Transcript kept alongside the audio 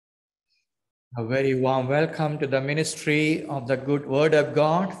A very warm welcome to the ministry of the good word of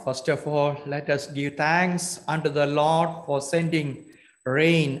God. First of all, let us give thanks unto the Lord for sending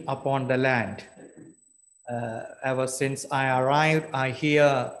rain upon the land. Ever since I arrived, I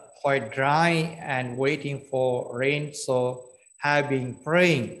hear quite dry and waiting for rain. So have been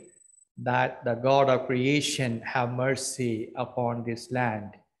praying that the God of creation have mercy upon this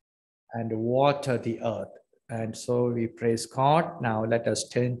land and water the earth. And so we praise God. Now let us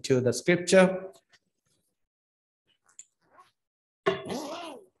turn to the scripture.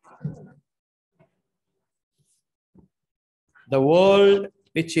 The world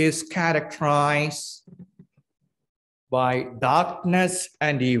which is characterized by darkness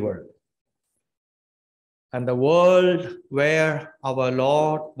and evil, and the world where our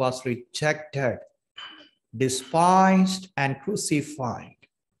Lord was rejected, despised, and crucified.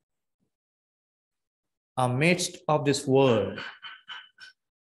 Amidst of this world,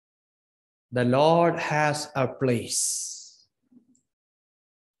 the Lord has a place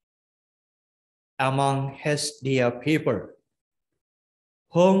among his dear people,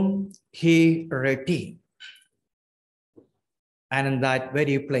 whom he redeemed. And in that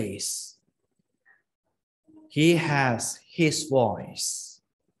very place, he has his voice,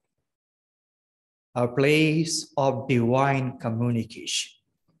 a place of divine communication.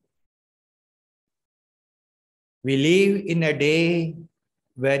 We live in a day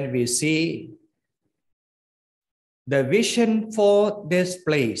when we see the vision for this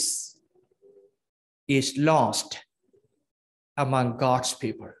place is lost among God's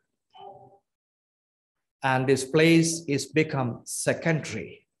people. And this place is become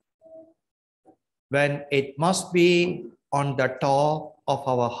secondary when it must be on the top of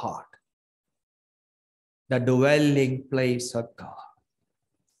our heart, the dwelling place of God.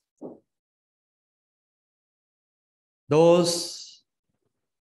 Those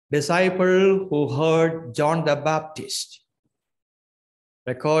disciples who heard John the Baptist,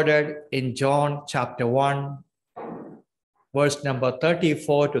 recorded in John chapter 1, verse number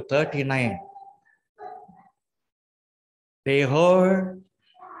 34 to 39, they heard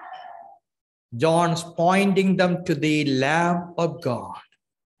John's pointing them to the Lamb of God.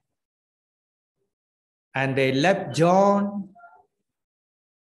 And they left John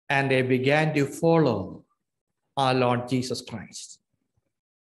and they began to follow our Lord Jesus Christ.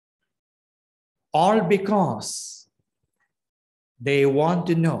 All because they want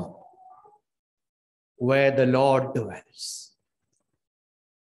to know where the Lord dwells.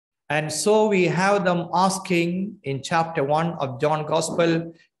 And so we have them asking in chapter 1 of John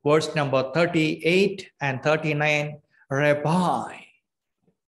Gospel, verse number 38 and 39, Rabbi,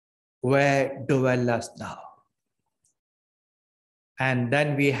 where dwellest thou? And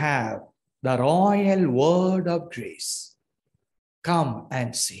then we have the royal word of grace, come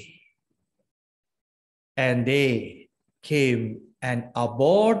and see. And they came and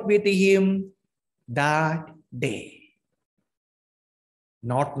abode with him that day.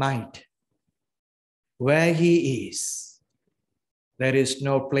 Not night. Where he is, there is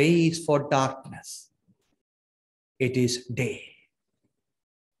no place for darkness. It is day.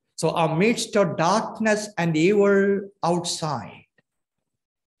 So amidst of darkness and evil outside,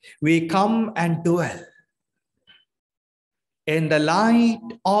 we come and dwell in the light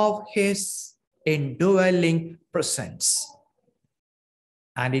of his indwelling presence.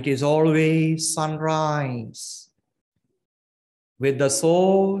 And it is always sunrise with the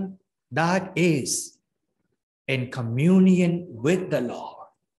soul that is in communion with the Lord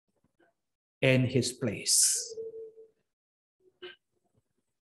in his place.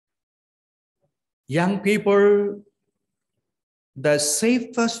 Young people, the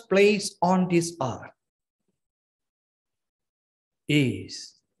safest place on this earth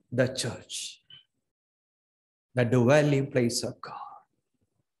is the church, the dwelling place of God,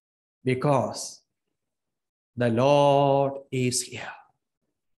 because the Lord is here.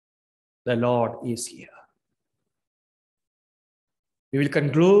 The Lord is here. We will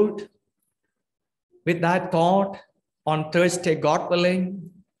conclude with that thought on Thursday, God willing.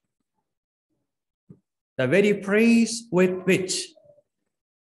 The very praise with which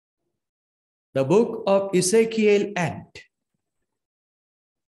the book of Ezekiel ends.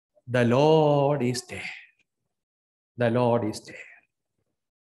 The Lord is there. The Lord is there.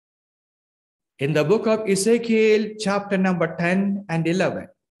 In the book of Ezekiel, chapter number 10 and 11,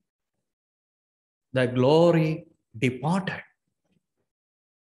 the glory departed.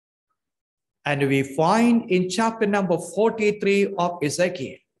 And we find in chapter number 43 of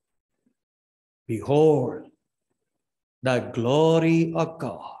Ezekiel, behold, the glory of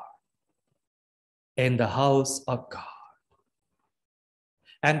God in the house of God.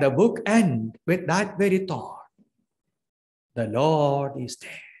 And the book ends with that very thought. The Lord is there.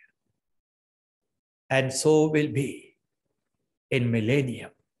 And so will be in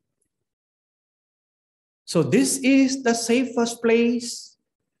millennium. So this is the safest place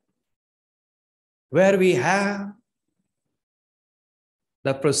where we have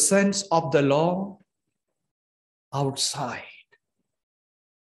the presence of the Lord. Outside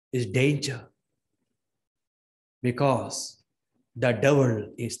is danger because the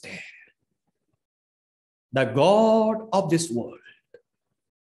devil is there. The God of this world,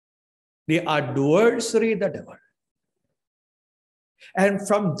 the adversary, the devil. And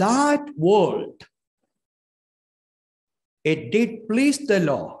from that world, it did please the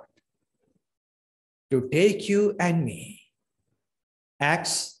Lord to take you and me.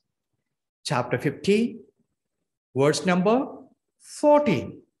 Acts chapter 15, verse number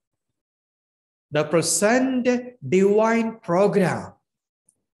 14. The present divine program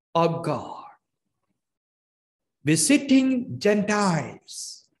of God, visiting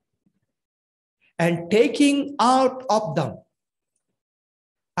Gentiles and taking out of them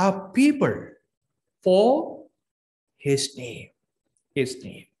a people for his name. His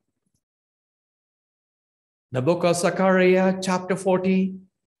name. The book of Zechariah, chapter 40,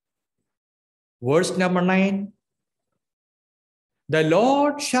 verse number 9. The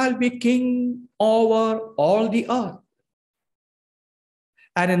Lord shall be king over all the earth.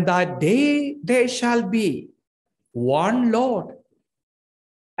 And in that day there shall be one Lord,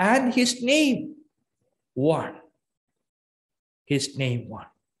 and his name one. His name one.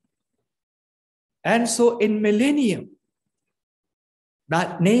 And so in millennium,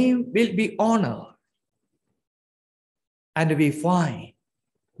 that name will be honored. And we find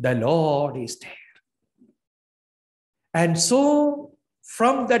the Lord is there. And so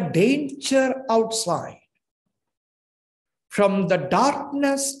from the danger outside, from the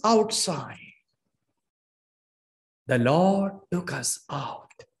darkness outside, the Lord took us out.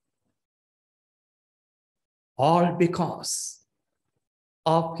 All because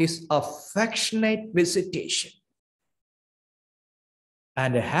of his affectionate visitation.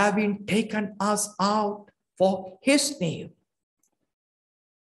 And having taken us out for his name,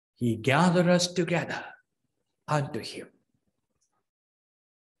 he gathered us together unto him.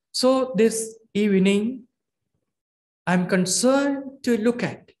 So this evening, I'm concerned to look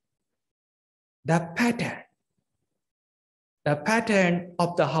at the pattern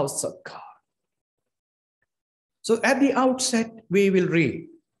of the house of God. So at the outset, we will read.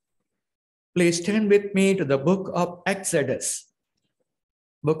 Please turn with me to the book of Exodus.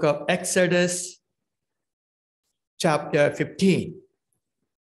 Book of Exodus, chapter 15.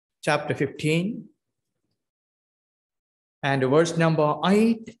 Chapter 15 and verse number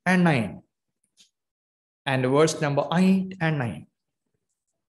 8 and 9. And verse number 8 and 9.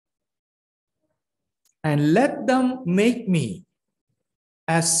 And let them make me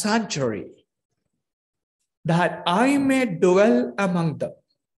a sanctuary, that I may dwell among them,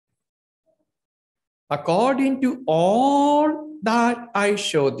 according to all that I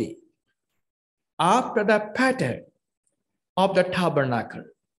show thee, after the pattern of the tabernacle,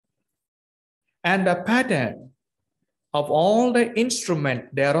 and the pattern of all the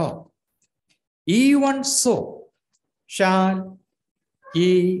instrument thereof, even so shall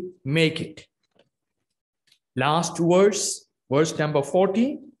ye make it. Last verse, verse number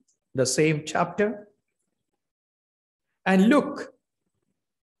 40, the same chapter. And look,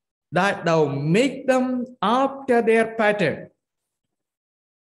 that thou make them after their pattern,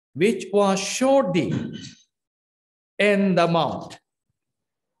 which was showed thee in the mount.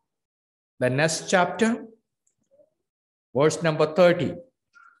 The next chapter, verse number 30,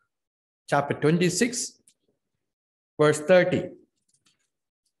 chapter 26, verse 30.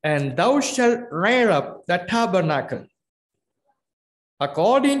 And thou shalt rear up the tabernacle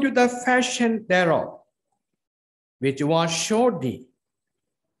according to the fashion thereof, which was showed thee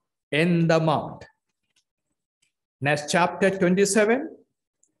in the mount. Next chapter 27,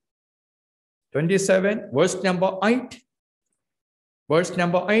 verse number 8. Verse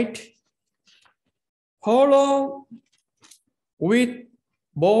number 8. Hollow with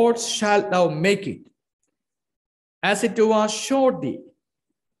boards shalt thou make it, as it was showed thee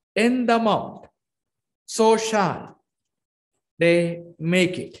in the mount, so shall they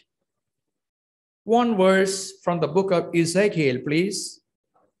make it. One verse from the book of Ezekiel, please.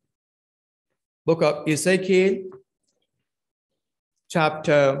 Book of Ezekiel,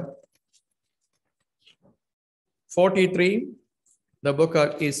 chapter 43. The book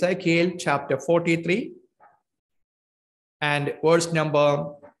of Ezekiel, chapter 43, and verse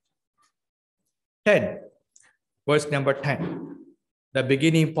number 10. Verse number 10. the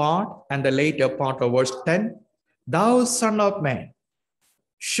beginning part and the later part of verse 10. Thou son of man,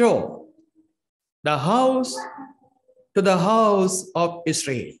 show the house to the house of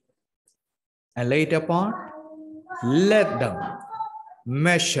Israel. And later part, let them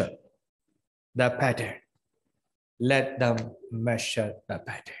measure the pattern. Let them measure the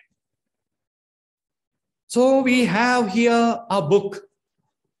pattern. So we have here a book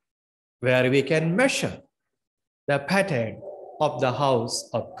where we can measure the pattern of the house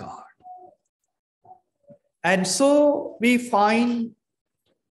of God. And so we find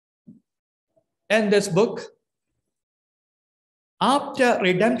in this book, after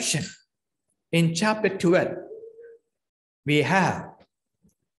redemption in chapter 12, we have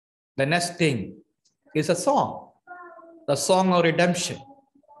the next thing is a song, the song of redemption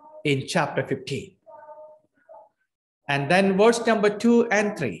in chapter 15. And then verse number 2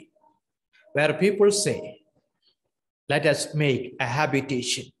 and 3, where people say, let us make a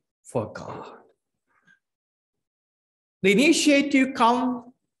habitation for God. The initiative comes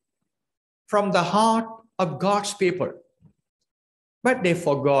from the heart of God's people, but they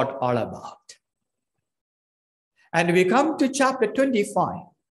forgot all about. And we come to chapter 25.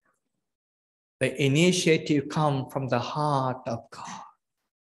 The initiative comes from the heart of God.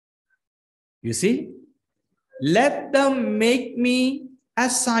 You see, let them make me a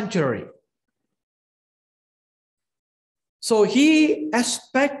sanctuary. So he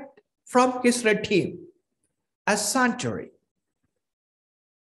expects from his redeemed a sanctuary.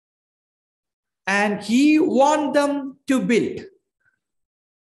 And he wants them to build.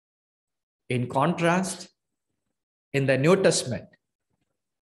 In contrast, in the New Testament,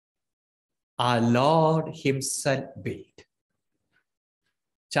 our Lord himself built.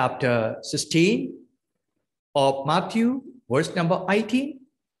 Chapter 16 of Matthew, verse number 18,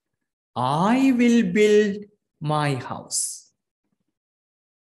 I will build my house.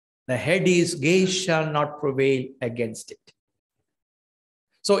 The Hades gate shall not prevail against it.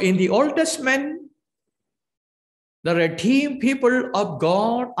 So in the Old Testament, the redeemed people of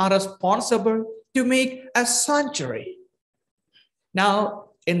God are responsible to make a sanctuary. Now,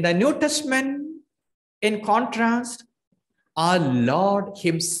 in the New Testament, in contrast, our Lord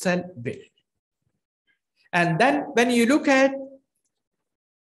himself built. And then when you look at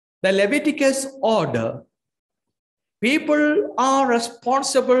the Leviticus order, people are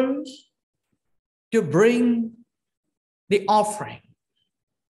responsible to bring the offering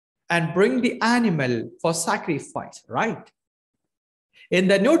and bring the animal for sacrifice, right? In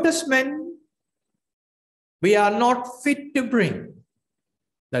the New Testament, we are not fit to bring.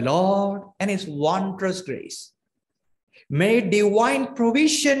 The Lord and his wondrous grace made divine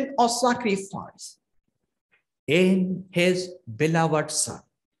provision of sacrifice in his beloved Son.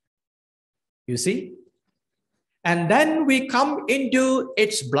 You see? And then we come into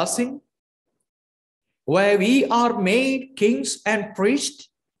its blessing, where we are made kings and priests,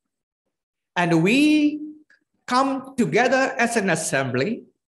 and we come together as an assembly,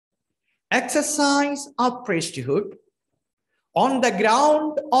 exercise our priesthood on the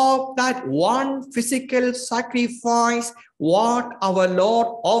ground of that one physical sacrifice, what our Lord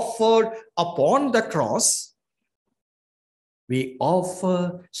offered upon the cross. We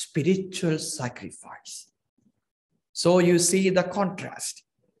offer spiritual sacrifice. So you see the contrast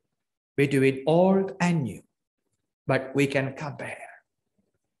between old and new, but we can compare.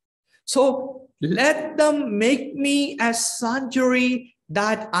 So let them make me a sanctuary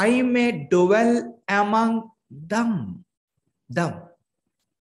that I may dwell among them. Them.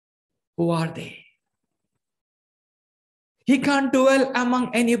 Who are they? He can't dwell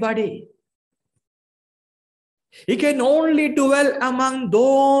among anybody. He can only dwell among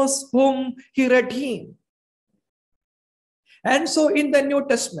those whom he redeemed. And so in the New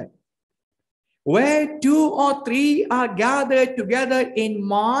Testament, where 2 or 3 are gathered together in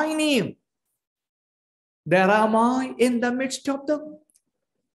my name, there am I in the midst of them.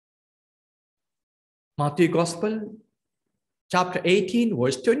 Matthew Gospel, chapter 18,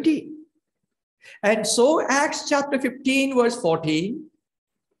 verse 20. And so Acts chapter 15, verse 14,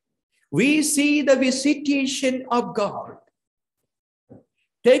 we see the visitation of God,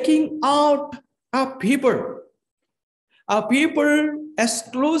 taking out a people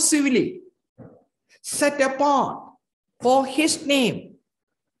exclusively set apart for his name.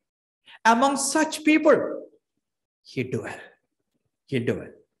 Among such people, he dwelt.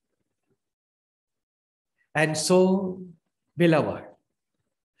 And so, beloved,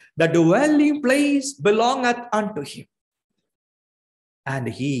 the dwelling place belongeth unto him, and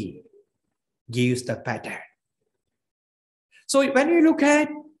he gives the pattern. So when you look at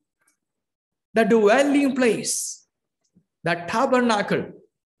the dwelling place, the tabernacle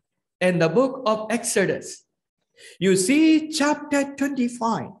in the book of Exodus, you see chapter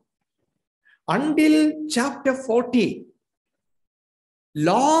 25 until chapter 40,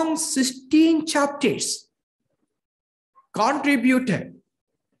 long 16 chapters contributed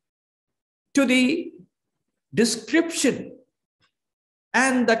to the description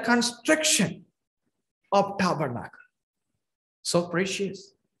and the construction of tabernacle. So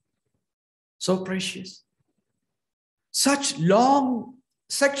precious, so precious. Such long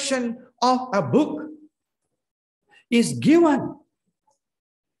section of a book is given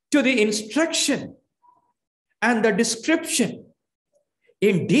to the instruction and the description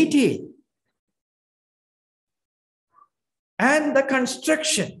in detail and the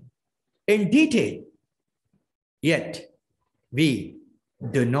construction in detail. Yet we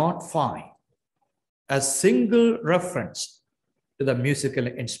do not find a single reference to the musical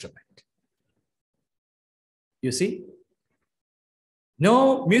instrument. You see,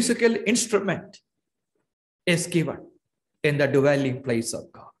 no musical instrument is given in the dwelling place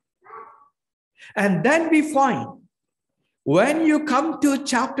of God. And then we find, when you come to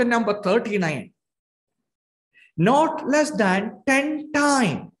chapter number 39, not less than 10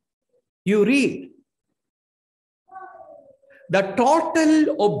 times you read the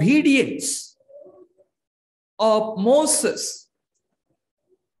total obedience of Moses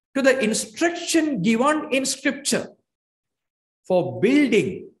to the instruction given in Scripture for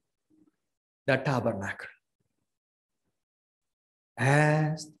building the tabernacle.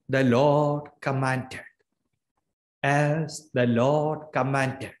 As the Lord commanded, as the Lord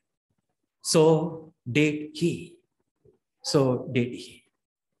commanded, so did he. So did he.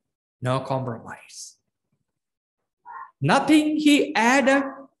 No compromise. Nothing he added,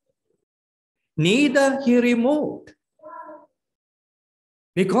 neither he removed,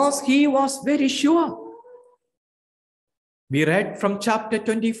 because he was very sure. We read from chapter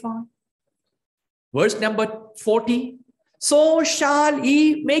 25, verse number 40. So shall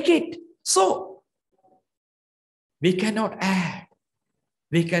he make it. So we cannot add,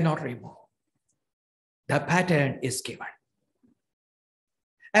 we cannot remove. The pattern is given.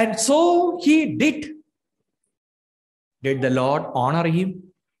 And so he did. Did the Lord honor him?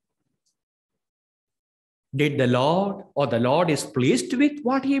 Did the Lord, or the Lord is pleased with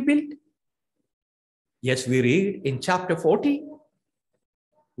what he built? Yes, we read in chapter 40,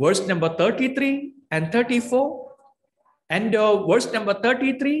 verse number 33 and 34. And verse number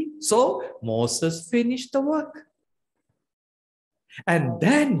 33, so Moses finished the work. And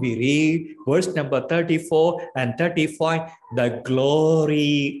then we read verse number 34 and 35, the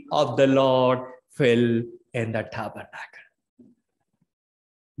glory of the Lord filled in the tabernacle.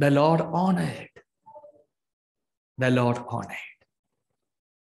 The Lord honored. The Lord honored.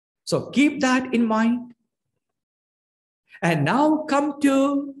 So keep that in mind. And now come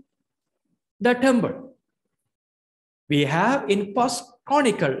to the temple. We have in First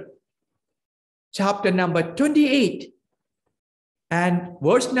Chronicle, chapter number 28 and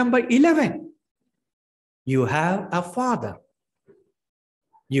verse number 11. You have a father.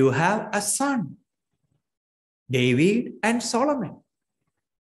 You have a son, David and Solomon.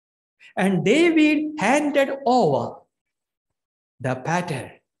 And David handed over the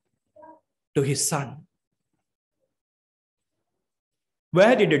pattern to his son.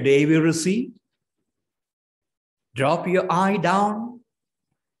 Where did David receive? Drop your eye down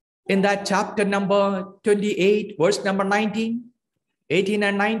in that chapter number 28, verse number 19, 18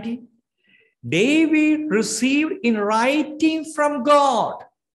 and 19. David received in writing from God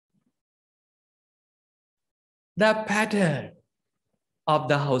the pattern of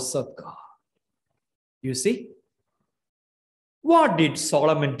the house of God. You see? What did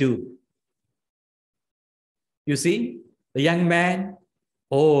Solomon do? You see, the young man,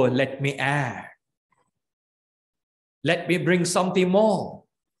 oh, let me add. Let me bring something more.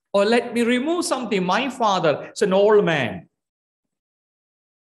 Or let me remove something. My father is an old man.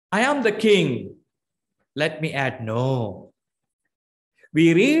 I am the king. Let me add. No.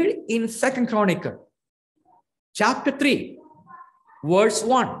 We read in 2 Chronicle, chapter 3, verse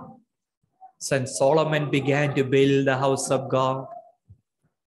 1. Since Solomon began to build the house of God.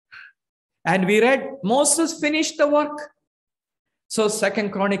 And we read, Moses finished the work. So 2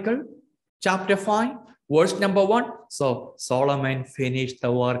 Chronicle, chapter 5, verse number 1. So Solomon finished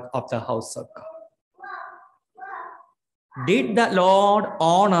the work of the house of God. Did the Lord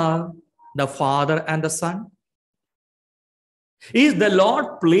honor the Father and the Son? Is the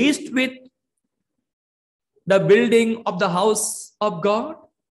Lord pleased with the building of the house of God?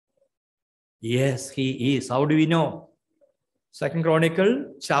 Yes, he is. How do we know? 2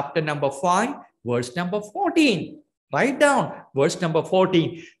 Chronicle, chapter number 5, verse number 14. Write down verse number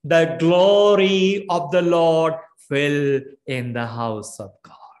 14. The glory of the Lord filled in the house of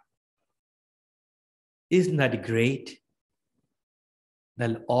God. Isn't that great?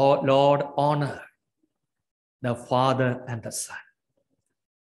 The Lord honored the Father and the Son.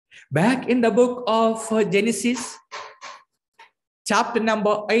 Back in the book of Genesis, chapter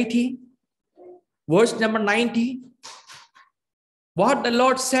number 18, verse number 90, what the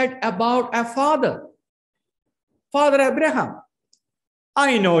Lord said about a father, Father Abraham.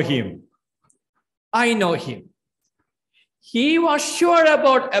 I know him. I know him. He was sure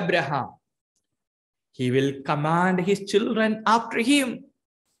about Abraham. He will command his children after him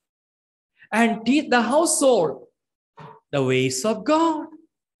and teach the household the ways of God.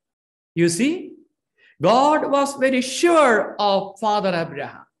 You see, God was very sure of Father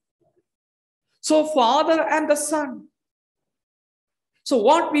Abraham. So Father and the Son. So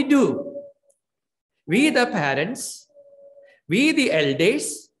what we do, we the parents, we the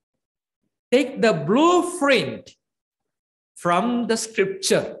elders, take the blueprint from the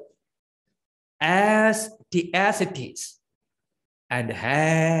scripture as it is and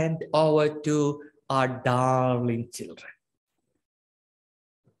hand over to our darling children.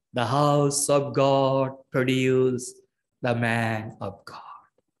 The house of God produced the man of God.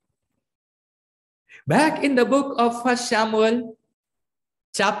 Back in the book of 1 Samuel,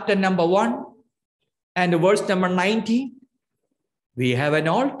 chapter number 1 and verse number 90, we have an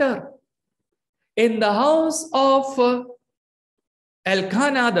altar in the house of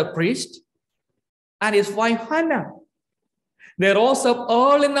Elkanah the priest and his wife Hannah. They rose up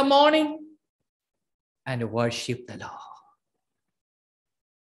early in the morning and worship the Lord.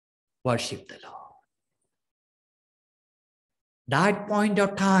 Worship the Lord. That point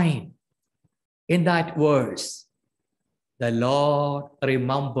of time, in that verse, the Lord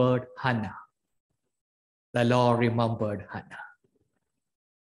remembered Hannah. The Lord remembered Hannah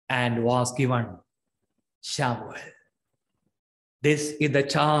and was given Samuel. This is the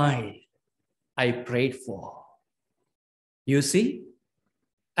child I prayed for. You see?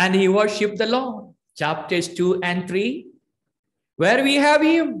 And he worshiped the Lord. Chapters 2 and 3, where we have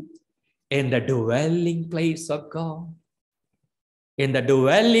him in the dwelling place of God. In the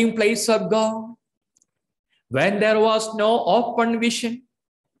dwelling place of God, when there was no open vision,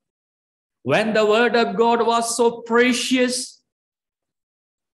 when the word of God was so precious,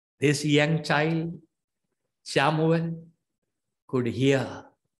 this young child, Samuel, could hear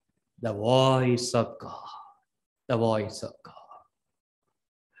the voice of God. The voice of God.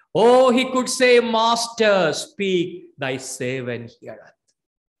 Oh, he could say, Master, speak, thy servant heareth.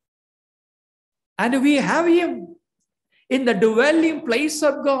 And we have him in the dwelling place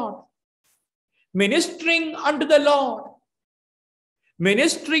of God, ministering unto the Lord,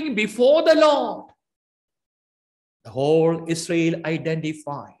 ministering before the Lord. The whole Israel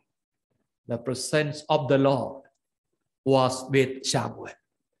identified the presence of the Lord was with Samuel.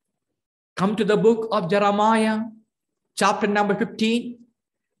 Come to the book of Jeremiah, chapter number 15,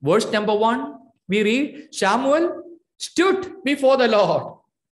 verse number 1. We read, Samuel stood before the Lord.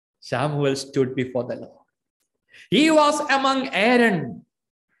 Samuel stood before the Lord. He was among Aaron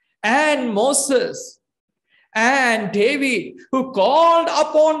and Moses and David, who called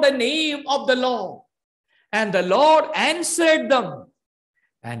upon the name of the Lord. And the Lord answered them.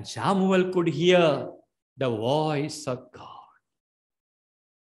 And Samuel could hear the voice of God.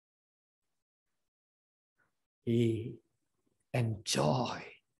 He enjoyed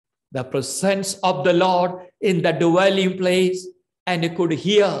the presence of the Lord in the dwelling place, and he could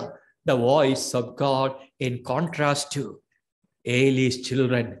hear the voice of God in contrast to Eli's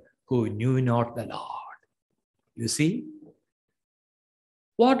children who knew not the Lord. You see,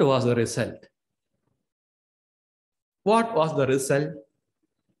 what was the result? What was the result?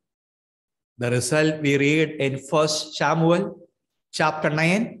 The result we read in 1 Samuel chapter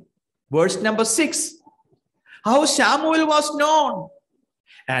 9, verse number 6. How Samuel was known,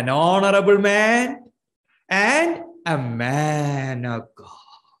 an honorable man and a man of God.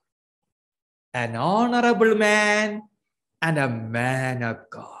 An honorable man and a man of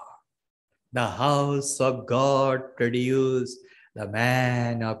God. The house of God produced the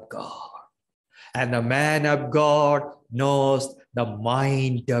man of God. And the man of God knows the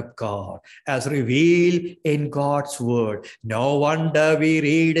mind of God as revealed in God's word. No wonder we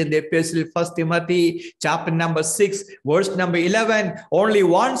read in the epistle 1 Timothy chapter number 6, verse number 11, only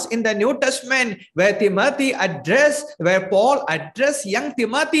once in the New Testament where Paul addressed young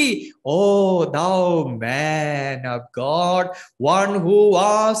Timothy, "Oh, thou man of God, one who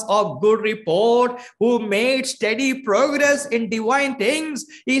was of good report, who made steady progress in divine things,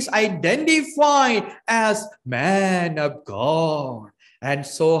 is identified as man of God." And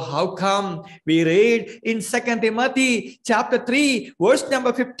so how come we read in 2 Timothy chapter 3, verse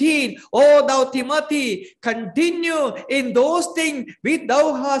number 15, "Oh, thou Timothy, continue in those things which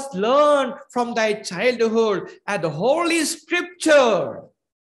thou hast learned from thy childhood and the Holy Scripture."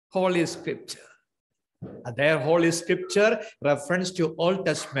 Holy Scripture. Their Holy Scripture reference to Old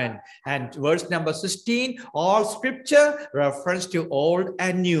Testament, and verse number 16, all Scripture reference to Old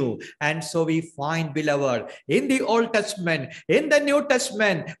and New. And so we find, beloved, in the Old Testament, in the New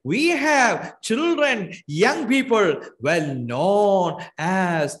Testament, we have children, young people, well known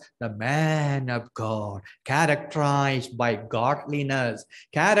as the man of God, characterized by godliness,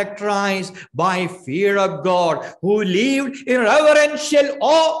 characterized by fear of God, who lived in reverential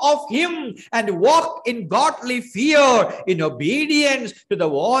awe of Him and walked in godly fear, in obedience to the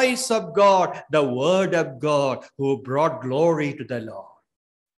voice of God, the word of God, who brought glory to the Lord.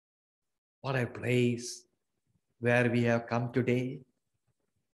 What a place where we have come today,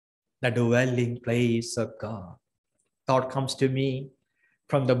 the dwelling place of God. Thought comes to me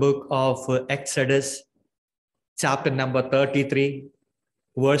from the book of Exodus, chapter number 33,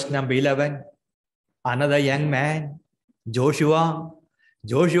 verse number 11. Another young man, Joshua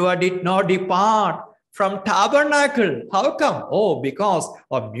did not depart from tabernacle. How come? Oh, because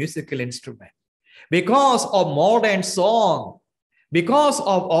of musical instrument, because of modern song, because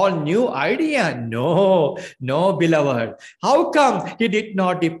of all new idea. No, beloved. How come he did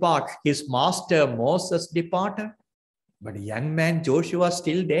not depart? His master Moses departed, but young man Joshua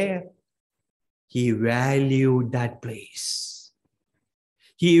still there. He valued that place.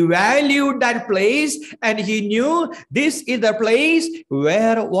 He valued that place, and he knew this is the place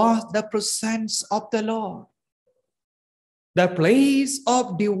where was the presence of the Lord. The place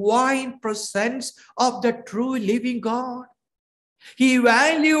of divine presence of the true living God. He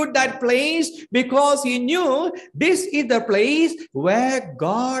valued that place because he knew this is the place where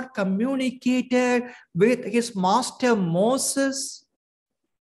God communicated with his master Moses.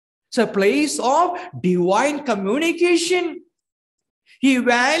 It's a place of divine communication. He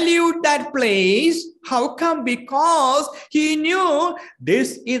valued that place. How come? Because he knew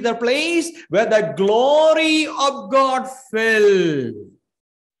this is the place where the glory of God fell.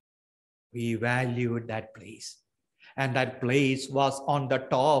 He valued that place. And that place was on the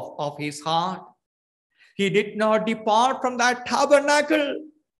top of his heart. He did not depart from that tabernacle.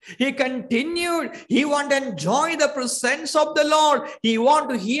 He continued. He wanted to enjoy the presence of the Lord. He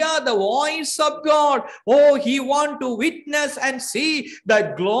wanted to hear the voice of God. Oh, he wanted to witness and see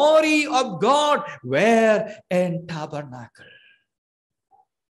the glory of God where in tabernacle.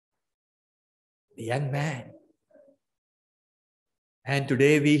 The young man. And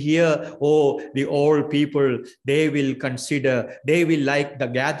today we hear, oh, the old people, they will consider, they will like the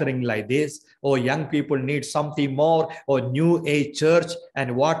gathering like this. Oh, young people need something more, or new age church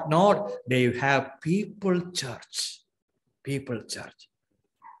and whatnot. They have people church. People church.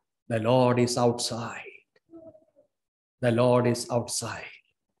 The Lord is outside. The Lord is outside.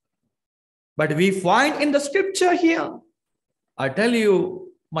 But we find in the scripture here, I tell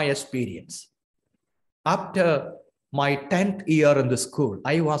you my experience. After my 10th year in the school,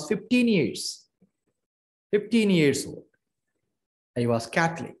 I was 15 years old. I was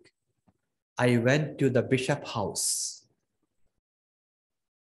Catholic. I went to the bishop house.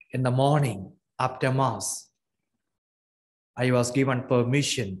 In the morning, after Mass, I was given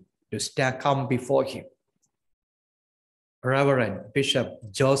permission to come before him. Reverend Bishop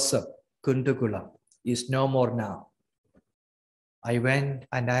Joseph Kundukula is no more now. I went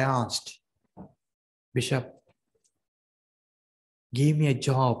and I asked, Bishop, give me a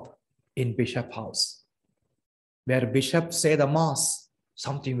job in Bishop House, where Bishop say the Mass,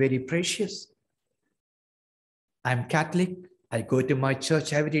 something very precious. I'm Catholic. I go to my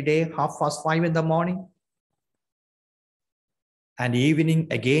church every day, 5:30 in the morning. And evening,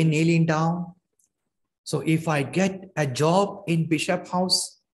 again kneeling down. So if I get a job in Bishop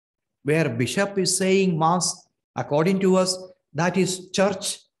House, where Bishop is saying Mass, according to us, that is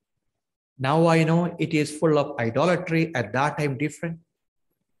church. Now I know it is full of idolatry. At that time, different.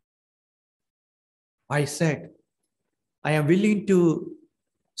 I said, I am willing to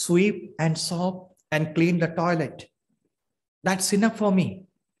sweep and sop and clean the toilet. That's enough for me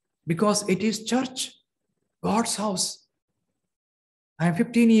because it is church, God's house. I am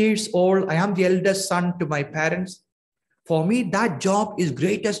 15 years old. I am the eldest son to my parents. For me, that job is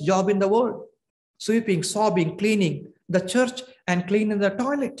greatest job in the world. Sweeping, sobbing, cleaning the church and cleaning the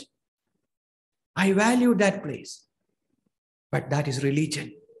toilet. I value that place. But that is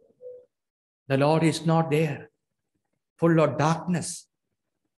religion. The Lord is not there, full of darkness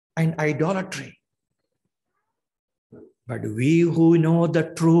and idolatry. But we who know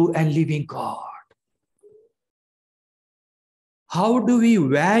the true and living God, how do we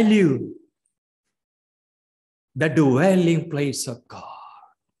value the dwelling place of God?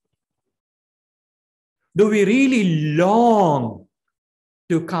 Do we really long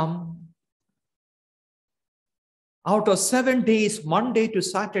to come? Out of 7 days, Monday to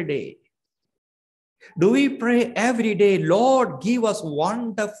Saturday, do we pray every day, Lord, give us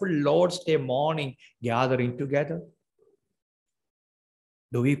wonderful Lord's Day morning gathering together?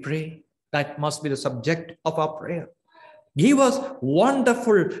 Do we pray? That must be the subject of our prayer. Give us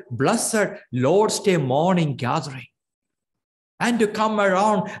wonderful, blessed Lord's Day morning gathering. And to come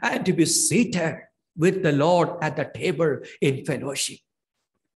around and to be seated with the Lord at the table in fellowship.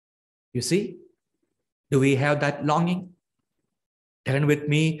 You see? Do we have that longing? Turn with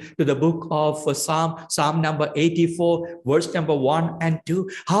me to the book of Psalm number 84, verse number 1 and 2.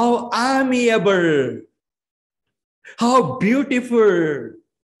 How amiable, how beautiful,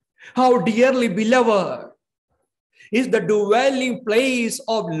 how dearly beloved is the dwelling place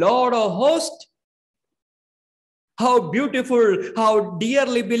of Lord of hosts. How beautiful, how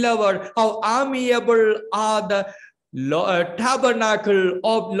dearly beloved, how amiable are the tabernacle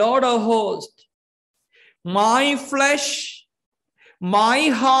of Lord of hosts. My flesh, my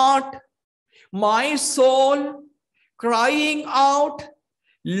heart, my soul, crying out,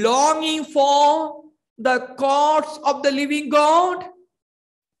 longing for the courts of the living God.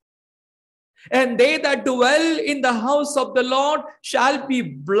 And they that dwell in the house of the Lord shall be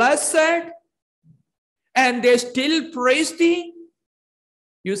blessed, and they still praise thee.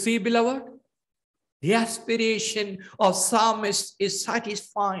 You see, beloved, the aspiration of psalmist is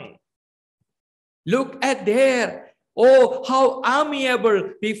satisfied. Look at there. Oh, how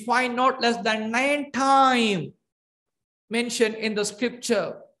amiable. We find not less than 9 times mentioned in the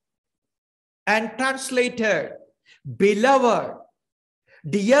scripture and translated. Beloved,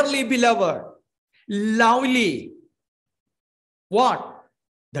 dearly beloved, lovely. What?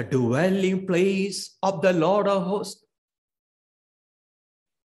 The dwelling place of the Lord of hosts.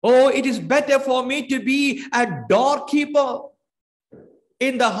 Oh, it is better for me to be a doorkeeper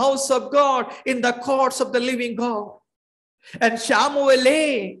in the house of God, in the courts of the living God. And Samuel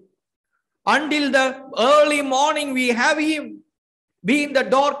lay until the early morning, we have him being the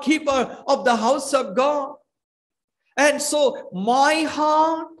doorkeeper of the house of God. And so my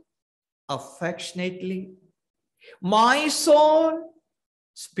heart affectionately, my soul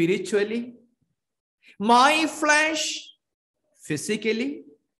spiritually, my flesh physically,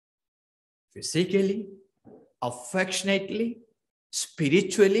 affectionately,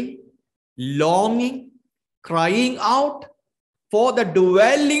 spiritually, longing, crying out for the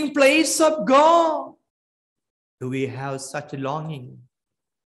dwelling place of God. Do we have such longing?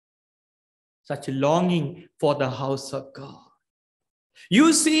 Such longing for the house of God.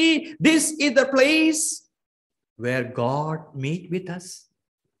 You see, this is the place where God meet with us.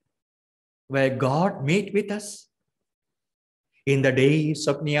 Where God meet with us. In the days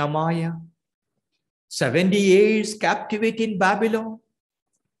of Nehemiah, 70 years captivity in Babylon.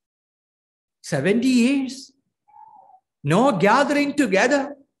 70 years. No gathering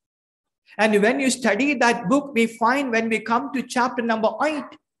together. And when you study that book, we find when we come to chapter number 8,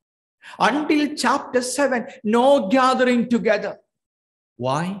 until chapter 7, no gathering together.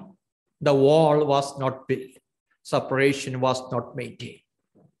 Why? The wall was not built. Separation was not maintained.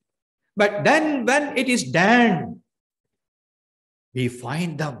 But then when it is done, we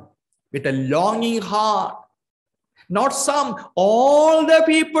find them with a longing heart. Not some, all the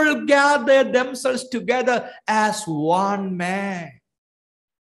people gather themselves together as one man.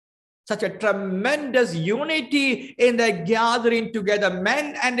 Such a tremendous unity in the gathering together.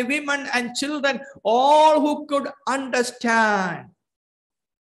 Men and women and children, all who could understand.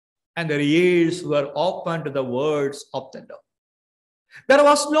 And their ears were open to the words of the Lord. There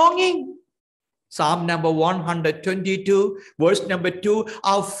was longing. Psalm number 122, verse number 2.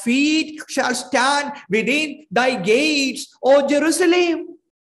 Our feet shall stand within thy gates, O Jerusalem.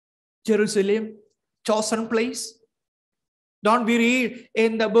 Jerusalem, chosen place. Don't we read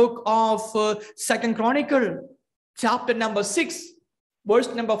in the book of 2nd Chronicle, chapter number 6,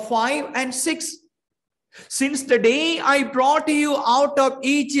 verse number 5 and 6. Since the day I brought you out of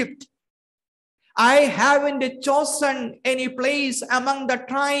Egypt, I haven't chosen any place among the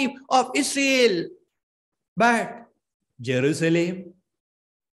tribe of Israel, but Jerusalem.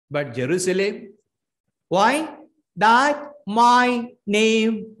 But Jerusalem. Why? That my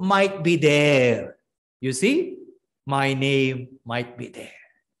name might be there. You see, my name might be there.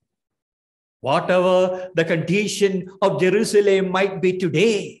 Whatever the condition of Jerusalem might be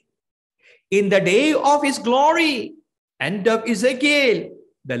today, in the day of his glory and of Ezekiel,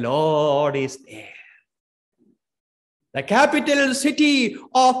 the Lord is there. The capital city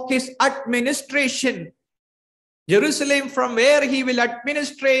of his administration, Jerusalem, from where he will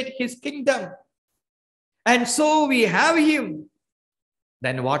administrate his kingdom. And so we have him.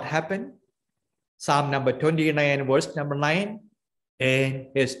 Then what happened? Psalm number 29, verse number 9. In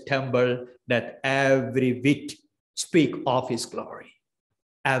his temple, that every whit speak of his glory.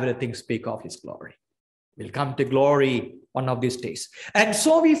 Everything speak of his glory. We'll come to glory one of these days. And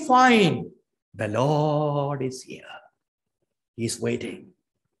so we find the Lord is here. He's waiting.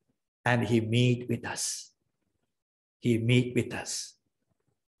 And he meet with us. He meet with us.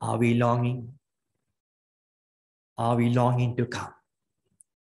 Are we longing? Are we longing to come?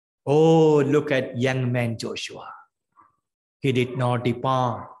 Oh, look at young man Joshua. He did not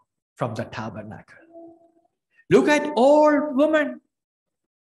depart from the tabernacle. Look at old woman.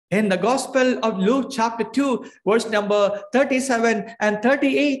 In the Gospel of Luke chapter 2, verse number 37 and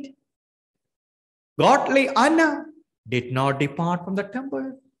 38. Godly Anna did not depart from the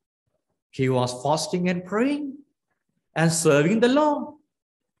temple. He was fasting and praying and serving the Lord,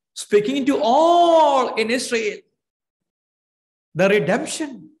 speaking to all in Israel. The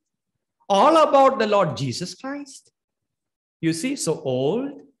redemption, all about the Lord Jesus Christ. You see, so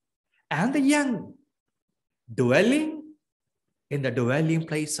old and the young, dwelling in the dwelling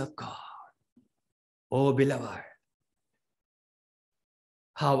place of God. Oh, beloved,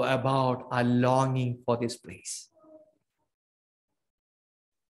 how about our longing for this place?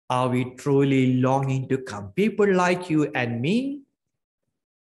 Are we truly longing to come? People like you and me,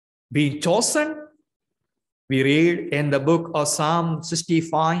 being chosen. We read in the book of Psalm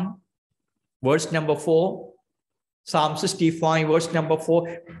 65, verse number 4. Psalm 65, verse number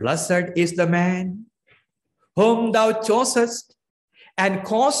 4. Blessed is the man whom thou chosest and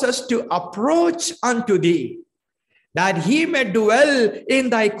causest to approach unto thee, that he may dwell in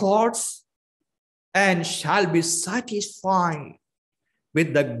thy courts and shall be satisfied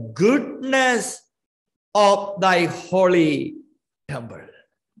with the goodness of thy holy temple.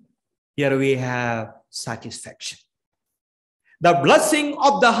 Here we have satisfaction. The blessing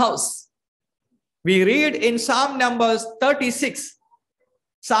of the house. We read in Psalm number 36.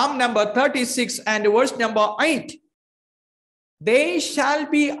 Psalm number 36 and verse number 8. They shall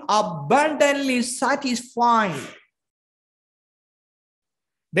be abundantly satisfied.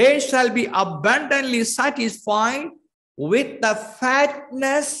 They shall be abundantly satisfied with the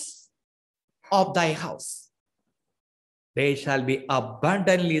fatness of thy house. They shall be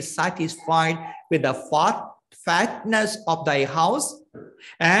abundantly satisfied with the fatness of thy house,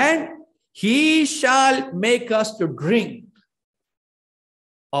 and he shall make us to drink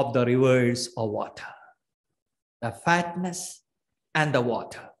of the rivers of water. The fatness and the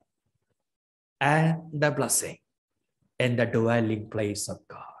water and the blessing in the dwelling place of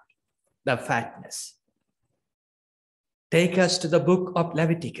God. The fatness. Take us to the book of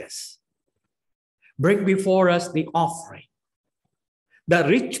Leviticus. Bring before us the offering, the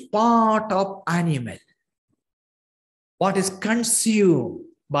rich part of animal, what is consumed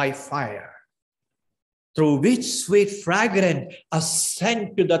by fire, through which sweet fragrance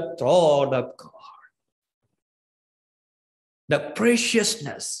ascend to the throne of God. The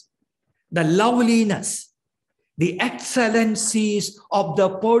preciousness, the loveliness, the excellencies of the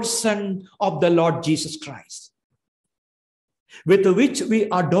person of the Lord Jesus Christ, with which we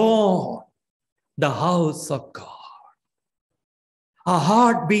adorn the house of God. A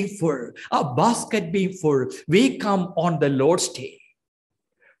heart being full, a basket being full, we come on the Lord's day.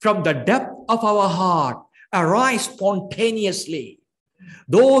 From the depth of our heart arise spontaneously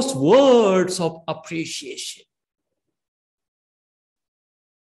those words of appreciation.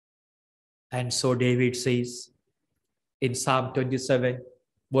 And so David says in Psalm 27,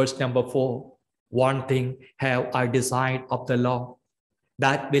 verse number 4, one thing have I desired of the Lord,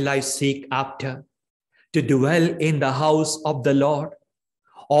 that will I seek after, to dwell in the house of the Lord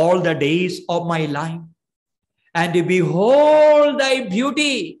all the days of my life, and to behold thy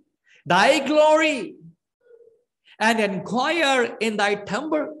beauty, thy glory, and inquire in thy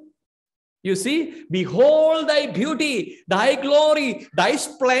temple. You see, behold thy beauty, thy glory, thy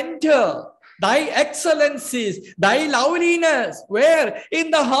splendor, thy excellencies, thy loveliness. Where? In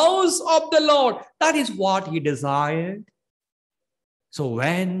the house of the Lord. That is what he desired. So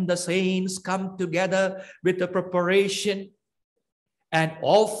when the saints come together with the preparation and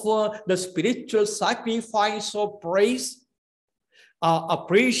offer the spiritual sacrifice of praise,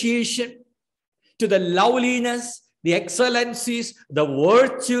 appreciation to the loveliness, the excellencies, the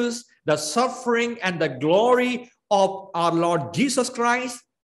virtues, the suffering, and the glory of our Lord Jesus Christ,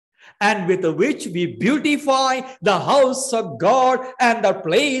 and with which we beautify the house of God, and the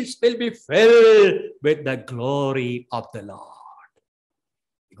place will be filled with the glory of the Lord.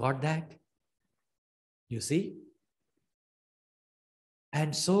 You got that? You see?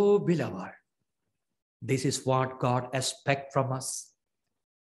 And so, beloved, this is what God expects from us.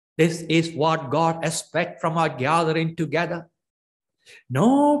 This is what God expects from our gathering together.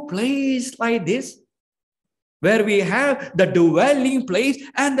 No place like this where we have the dwelling place,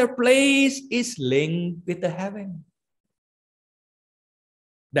 and the place is linked with the heaven.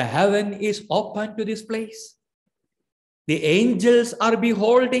 The heaven is open to this place. The angels are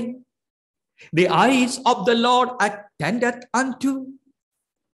beholding. The eyes of the Lord attended unto.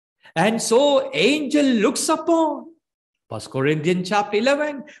 And so angel looks upon. 1 Corinthians chapter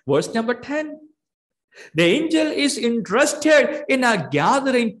 11, verse number 10. The angel is interested in a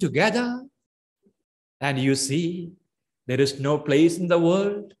gathering together. And you see, there is no place in the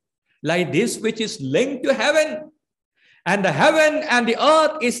world like this which is linked to heaven. And the heaven and the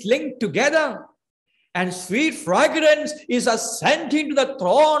earth is linked together. And sweet fragrance is ascending to the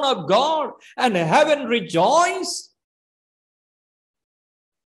throne of God. And heaven rejoices.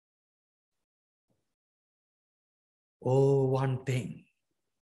 Oh, one thing.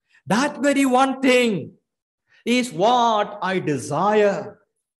 That very one thing is what I desire.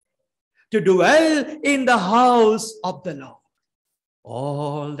 To dwell in the house of the Lord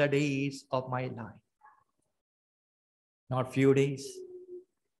all the days of my life. Not few days,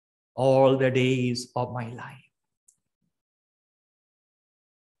 all the days of my life.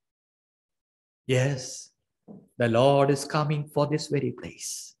 Yes, the Lord is coming for this very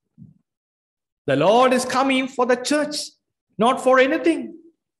place. The Lord is coming for the church, not for anything.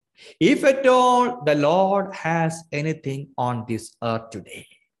 If at all the Lord has anything on this earth today,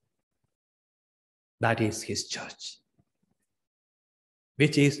 that is his church,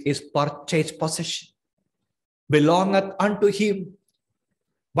 which is his purchased possession, belongeth unto him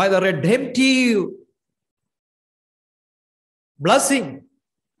by the redemptive blessing,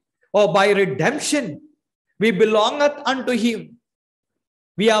 or by redemption, we belongeth unto him.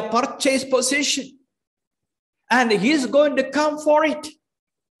 We are purchased possession, and he is going to come for it.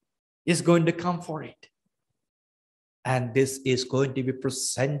 He is going to come for it. And this is going to be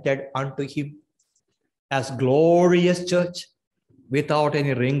presented unto him as glorious church, without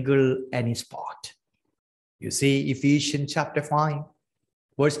any wrinkle, any spot. You see, Ephesians chapter 5,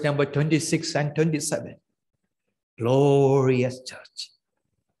 verse number 26 and 27. Glorious church.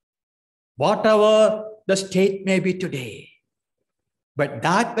 Whatever the state may be today, but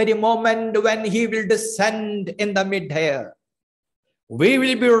that very moment when he will descend in the mid-air, we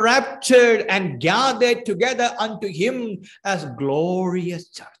will be raptured and gathered together unto him as glorious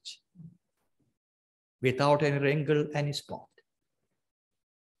church, without any wrinkle, any spot,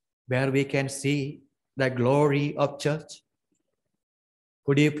 where we can see the glory of church.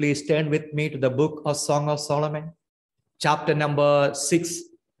 Could you please turn with me to the book of Song of Solomon, chapter number 6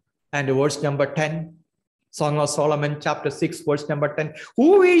 and verse number 10. Song of Solomon, chapter 6, verse number 10.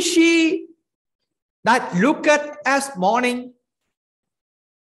 Who is she that looketh as morning,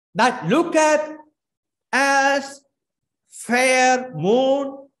 that looketh as fair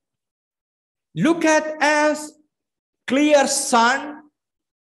moon, looketh as clear sun,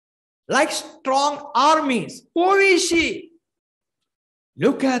 like strong armies? Who is she?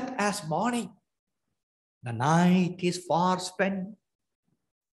 Looketh as morning. The night is far spent.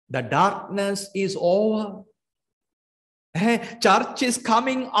 The darkness is over. Church is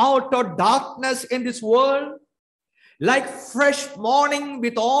coming out of darkness in this world, like fresh morning,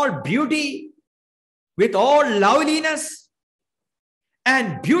 with all beauty, with all loveliness,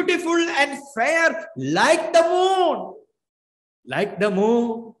 and beautiful and fair like the moon. Like the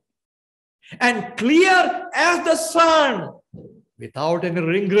moon. And clear as the sun, without any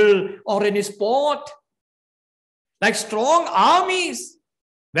wrinkle or any spot. Like strong armies,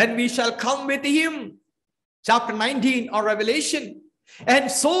 when we shall come with him. Chapter 19 or Revelation.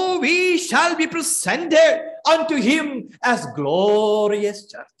 And so we shall be presented unto him as glorious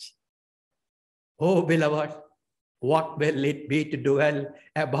church. Oh, beloved, what will it be to dwell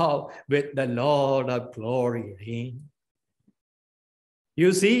above with the Lord of glory?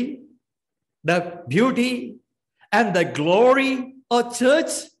 You see, the beauty and the glory of church.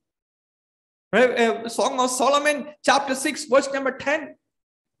 Song of Solomon, chapter 6, verse number 10.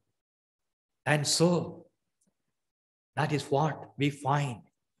 And so, that is what we find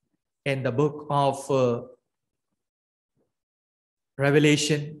in the book of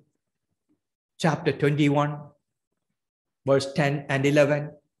Revelation, chapter 21, verse 10 and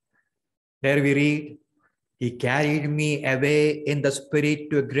 11. There we read, He carried me away in the spirit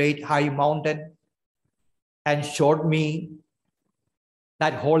to a great high mountain and showed me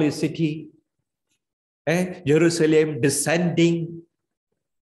that holy city, Jerusalem, descending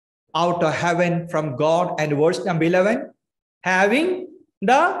out of heaven from God. And verse number 11, having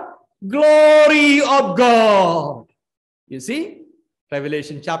the glory of God. You see,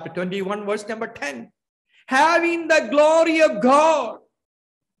 Revelation chapter 21, verse number 10, having the glory of God.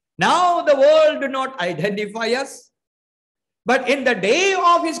 Now the world do not identify us, but in the day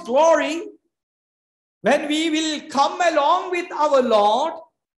of His glory, when we will come along with our Lord,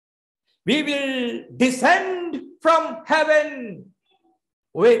 we will descend from heaven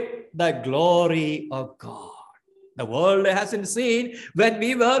with the glory of God. The world hasn't seen when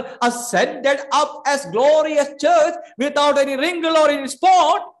we were ascended up as glorious church without any wrinkle or any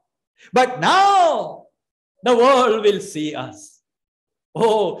spot. But now the world will see us.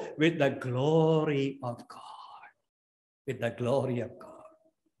 Oh, with the glory of God. With the glory of God.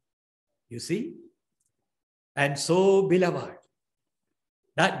 You see? And so, beloved,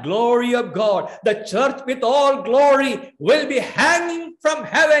 that glory of God, the church with all glory, will be hanging from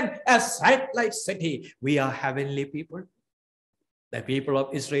heaven as satellite city. We are heavenly people. The people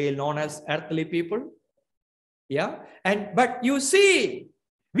of Israel known as earthly people. Yeah. But you see,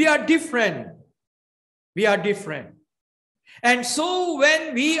 we are different. We are different. And so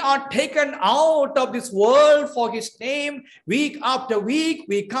when we are taken out of this world for His name, week after week,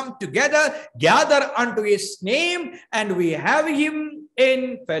 we come together, gather unto His name, and we have Him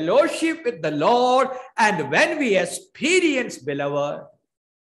in fellowship with the Lord. And when we experience, beloved,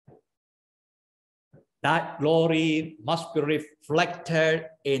 that glory must be reflected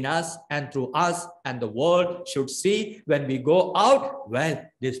in us and through us, and the world should see when we go out, well,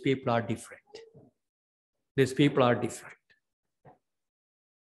 these people are different. These people are different.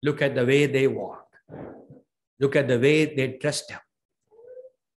 Look at the way they walk. Look at the way they dressed up.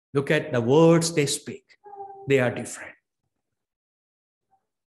 Look at the words they speak. They are different.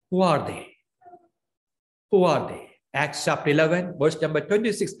 Who are they? Who are they? Acts chapter 11, verse number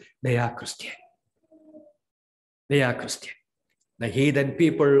 26. They are Christian. They are Christian. The heathen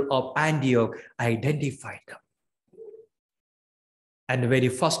people of Antioch identified them. And the very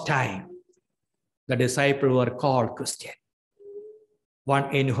first time, the disciples were called Christian.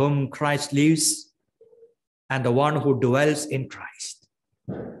 One in whom Christ lives, and the one who dwells in Christ,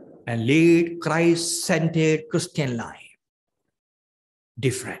 and lead Christ-centered Christian life.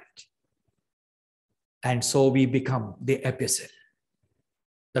 Different. And so we become the epistle,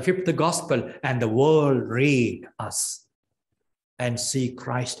 the fifth gospel, and the world read us and see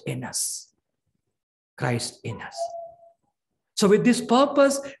Christ in us. Christ in us. So with this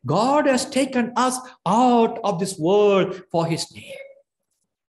purpose, God has taken us out of this world for His name.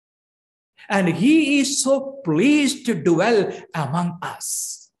 And He is so pleased to dwell among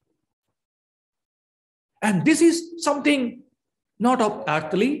us. And this is something not of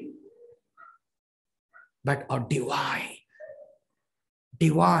earthly, but of divine.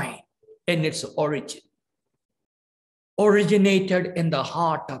 Divine in its origin. Originated in the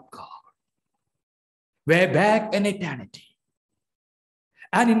heart of God. Way back in eternity.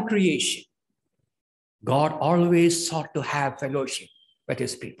 And in creation, God always sought to have fellowship with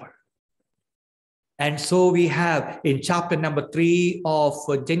His people. And so we have in chapter number 3 of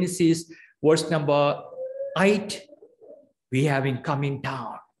Genesis, verse number 8, we have Him coming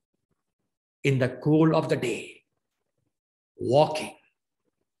down in the cool of the day, walking,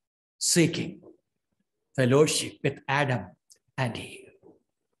 seeking fellowship with Adam and Eve.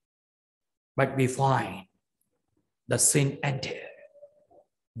 But we find the sin entered.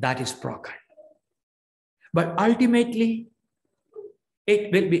 That is broken. But ultimately,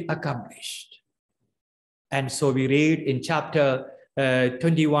 it will be accomplished. And so we read in chapter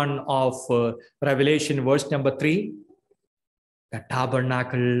 21 of Revelation, verse number 3, the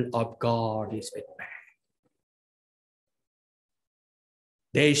tabernacle of God is with man.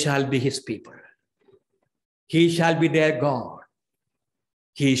 They shall be His people. He shall be their God.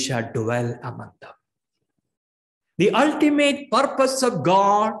 He shall dwell among them. The ultimate purpose of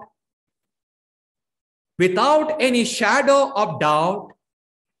God, without any shadow of doubt,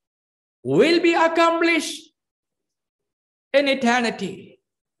 will be accomplished in eternity.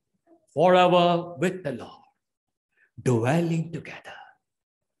 forever with the Lord, dwelling together.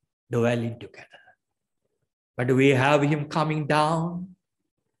 But we have him coming down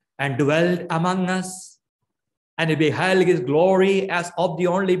and dwelt among us, and we beheld his glory as of the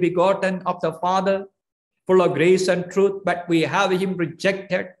only begotten of the Father, full of grace and truth. But we have him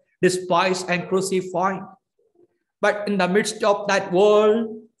rejected, despised, and crucified. But in the midst of that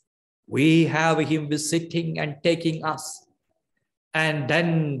world, we have him visiting and taking us. And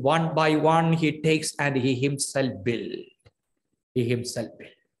then one by one he takes and he himself build.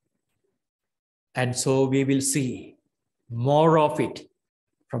 And so we will see more of it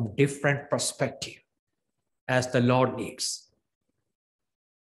from different perspective as the Lord leads.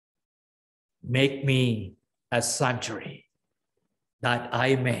 Make me a sanctuary that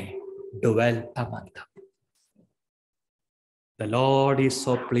I may dwell among them. The Lord is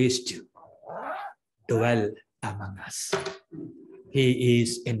so pleased to dwell among us. He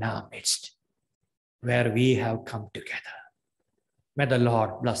is in our midst where we have come together. May the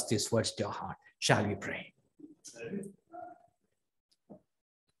Lord bless these words to your heart. Shall we pray?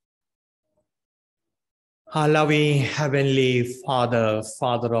 Our loving Heavenly Father,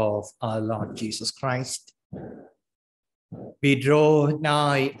 Father of our Lord Jesus Christ, we draw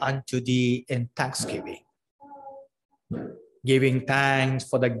nigh unto thee in thanksgiving, giving thanks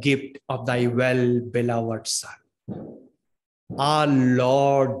for the gift of thy well-beloved Son, our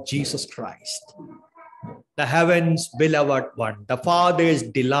Lord Jesus Christ, the heaven's beloved one, the Father's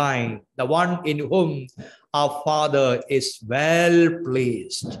delight, the one in whom our Father is well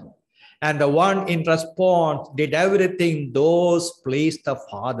pleased, and the one in response did everything those pleased the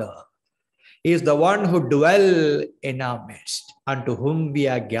Father. He is the one who dwells in our midst, unto whom we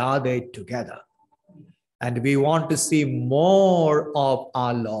are gathered together. And we want to see more of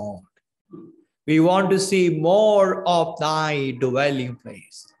our Lord. We want to see more of thy dwelling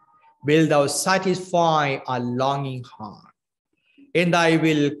place. Will thou satisfy our longing heart? In thy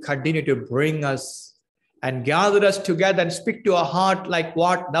will continue to bring us and gather us together and speak to our heart like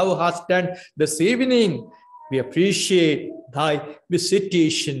what thou hast done this evening. We appreciate thy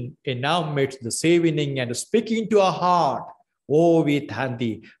visitation in our midst this evening and speaking to our heart. Oh, we thank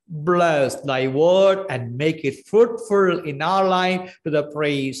thee. Bless thy word and make it fruitful in our life to the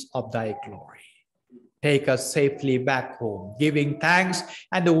praise of thy glory. Take us safely back home, giving thanks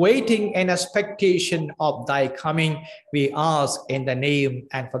and waiting in expectation of thy coming. We ask in the name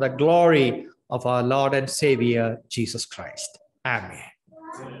and for the glory of our Lord and Savior, Jesus Christ.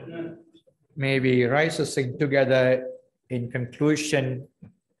 Amen. May we rise to sing together in conclusion,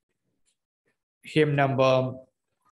 hymn number